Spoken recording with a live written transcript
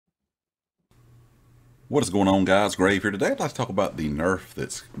What is going on, guys? Grave here. Today I'd like to talk about the Nerf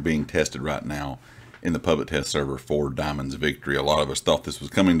that's being tested right now in the public test server for Diamond's Victory. A lot of us thought this was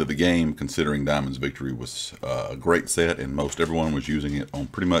coming to the game, considering Diamond's Victory was a great set and most everyone was using it on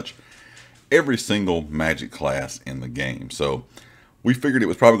pretty much every single Magic class in the game. So we figured it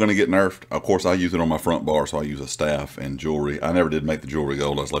was probably going to get nerfed. Of course, I use it on my front bar, so I use a staff and jewelry. I never did make the jewelry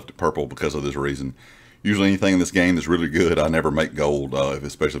gold. I just left it purple because of this reason. Usually anything in this game that's really good, I never make gold,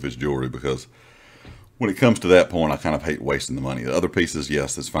 especially if it's jewelry, because when it comes to that point, I kind of hate wasting the money. The other pieces,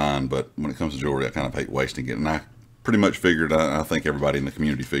 yes, that's fine, but when it comes to jewelry, I kind of hate wasting it. And I pretty much figured, I think everybody in the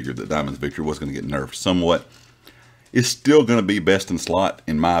community figured that Diamond's Victory was going to get nerfed somewhat. It's still going to be best in slot,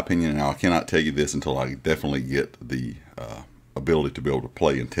 in my opinion. Now, I cannot tell you this until I definitely get the ability to be able to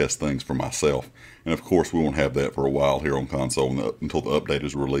play and test things for myself. And of course, we won't have that for a while here on console until the update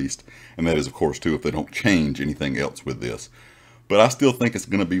is released. And that is, of course, too, if they don't change anything else with this. But I still think it's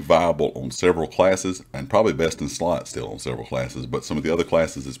going to be viable on several classes, and probably best in slot still on several classes. But some of the other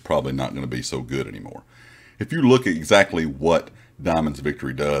classes is probably not going to be so good anymore. If you look at exactly what Diamond's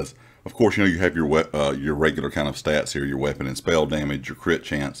Victory does, of course, you know, you have your regular kind of stats here, your weapon and spell damage, your crit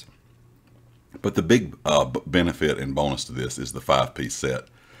chance. But the big benefit and bonus to this is the 5-piece set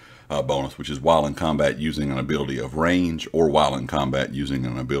bonus, which is while in combat using an ability of range, or while in combat using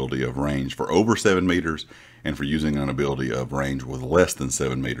an ability of range for over 7 meters, and for using an ability of range with less than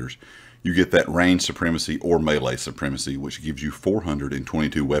 7 meters. You get that range supremacy or melee supremacy, which gives you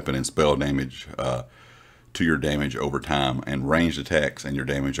 422 weapon and spell damage to your damage over time, and ranged attacks and your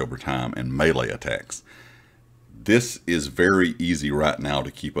damage over time, and melee attacks. This is very easy right now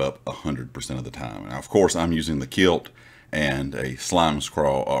to keep up 100% of the time. Now, of course, I'm using the kilt and a slime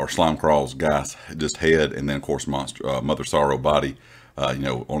crawl's guy's just head, and then of course Mother Sorrow body. You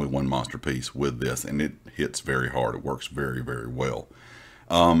know, only one monster piece with this, and it hits very hard. It works very, very well.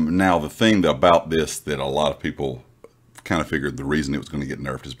 Now, the thing about this that a lot of people kind of figured the reason it was going to get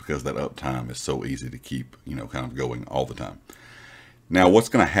nerfed is because that uptime is so easy to keep, you know, kind of going all the time. Now, what's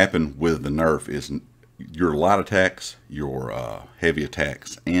going to happen with the nerf is your light attacks, your heavy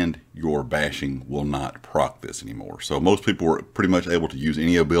attacks, and your bashing will not proc this anymore. So most people were pretty much able to use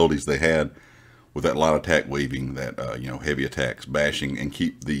any abilities they had with that light attack weaving, that you know, heavy attacks, bashing, and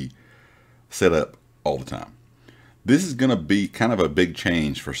keep the setup all the time. This is going to be kind of a big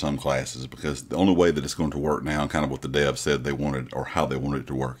change for some classes, because the only way that it's going to work now, and kind of what the devs said they wanted, or how they wanted it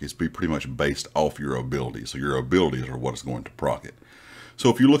to work, is to be pretty much based off your abilities. So your abilities are what is going to proc it. So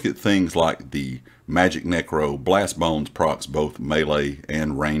if you look at things like the Magic Necro, Blast Bones procs both melee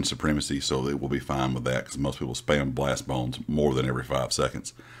and range supremacy, so it will be fine with that, because most people spam Blast Bones more than every 5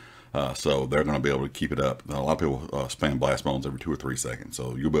 seconds. So they're going to be able to keep it up. A lot of people spam Blast Bones every 2 or 3 seconds.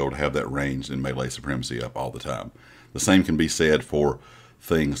 So you'll be able to have that range and melee supremacy up all the time. The same can be said for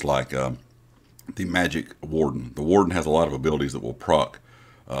things like the Magic Warden. The Warden has a lot of abilities that will proc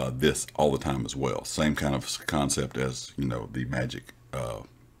this all the time as well. Same kind of concept as, you know, the Magic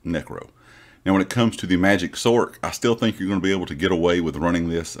Necro. Now, when it comes to the Magic Sorc, I still think you're going to be able to get away with running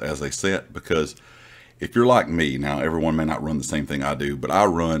this as a set, because if you're like me, now everyone may not run the same thing I do, but I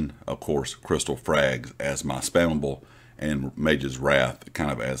run, of course, Crystal Frags as my spammable, and Mage's Wrath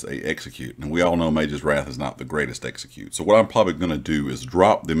kind of as a execute. And we all know Mage's Wrath is not the greatest execute. So what I'm probably going to do is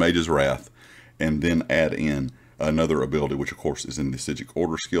drop the Mage's Wrath and then add in another ability, which of course is in the Sigic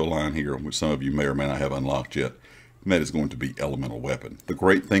Order skill line here, which some of you may or may not have unlocked yet. And that is going to be Elemental Weapon. The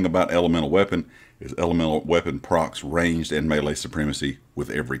great thing about Elemental Weapon is Elemental Weapon procs ranged and melee supremacy with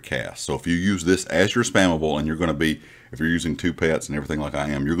every cast. So if you use this as your spammable, and you're going to be, if you're using 2 pets and everything like I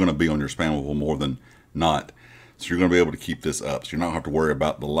am, you're going to be on your spammable more than not. So you're going to be able to keep this up. So you're not going to have to worry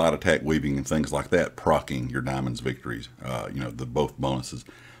about the light attack weaving and things like that proccing your Diamond's Victories. You know, both bonuses.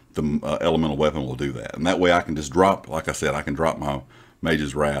 The Elemental Weapon will do that. And that way I can just drop, like I said, I can drop my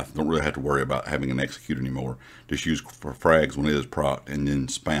Mage's Wrath. Don't really have to worry about having an execute anymore. Just use for frags when it is procced, and then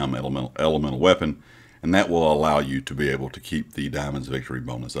spam Elemental Weapon. And that will allow you to be able to keep the Diamond's Victory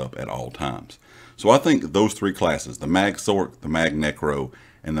bonus up at all times. So I think those 3 classes, the Mag Sorc, the Mag Necro,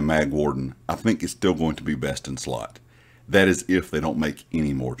 and the Mag Warden, I think it's still going to be best in slot. That is if they don't make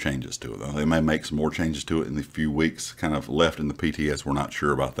any more changes to it. They may make some more changes to it in the few weeks kind of left in the PTS. We're not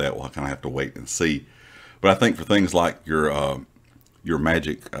sure about that. We'll kind of have to wait and see. But I think for things like your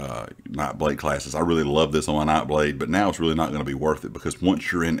Magic Nightblade classes, I really love this on my Nightblade, but now it's really not going to be worth it, because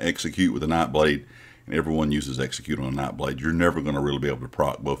once you're in Execute with a Nightblade, and everyone uses Execute on a Nightblade, you're never going to really be able to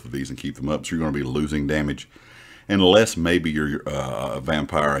proc both of these and keep them up. So you're going to be losing damage, unless maybe you're a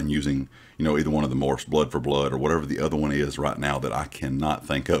vampire and using, you know, either one of the morphs, Blood for Blood, or whatever the other one is right now that I cannot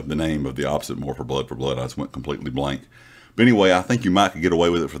think of the name of the opposite morph for Blood. I just went completely blank. But anyway, I think you might could get away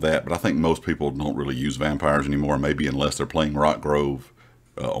with it for that, but I think most people don't really use vampires anymore, maybe unless they're playing Rock Grove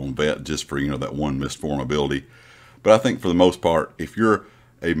on vet just for, that one misform ability. But I think for the most part, if you're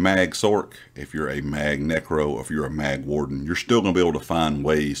a mag Sork, if you're a mag Necro, if you're a mag Warden, you're still going to be able to find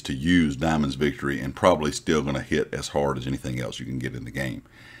ways to use Diamond's Victory and probably still going to hit as hard as anything else you can get in the game.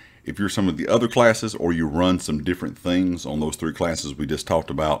 If you're some of the other classes, or you run some different things on those 3 classes we just talked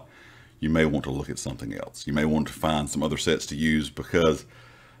about, you may want to look at something else. You may want to find some other sets to use, because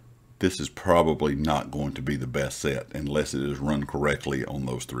this is probably not going to be the best set unless it is run correctly on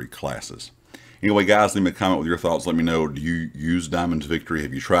those 3 classes. Anyway, guys, leave me a comment with your thoughts. Let me know, do you use Diamond's Victory?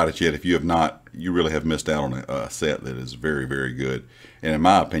 Have you tried it yet? If you have not, you really have missed out on a set that is very, very good. And in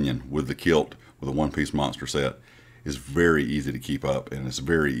my opinion, with the kilt, with a one-piece monster set, is very easy to keep up, and it's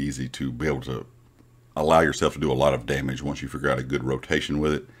very easy to be able to allow yourself to do a lot of damage once you figure out a good rotation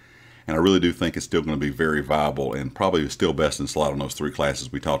with it. And I really do think it's still going to be very viable, and probably still best in slot on those 3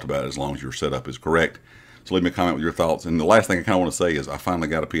 classes we talked about, as long as your setup is correct. So leave me a comment with your thoughts. And the last thing I kind of want to say is I finally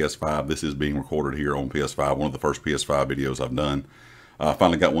got a PS5. This is being recorded here on PS5, one of the first PS5 videos I've done. I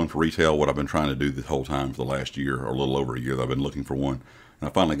finally got one for retail, what I've been trying to do the whole time for the last year, or a little over a year that I've been looking for one. And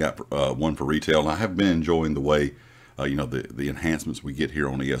I finally got one for retail, and I have been enjoying the way, the enhancements we get here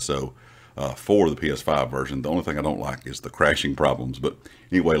on ESO for the PS5 version. The only thing I don't like is the crashing problems. But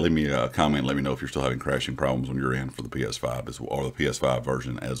anyway, leave me a comment. Let me know if you're still having crashing problems on your end for the PS5 or the PS5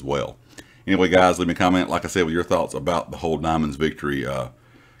 version as well. Anyway, guys, leave me a comment, like I said, with your thoughts about the whole Diamond's Victory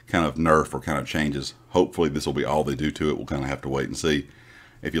kind of nerf or kind of changes. Hopefully this will be all they do to it. We'll kind of have to wait and see.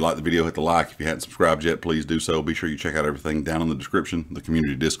 If you like the video, hit the like. If you hadn't subscribed yet, please do so. Be sure you check out everything down in the description, the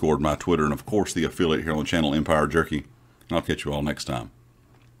community Discord, my Twitter, and of course the affiliate here on the channel, Empire Jerky. And I'll catch you all next time.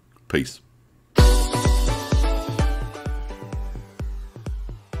 Peace.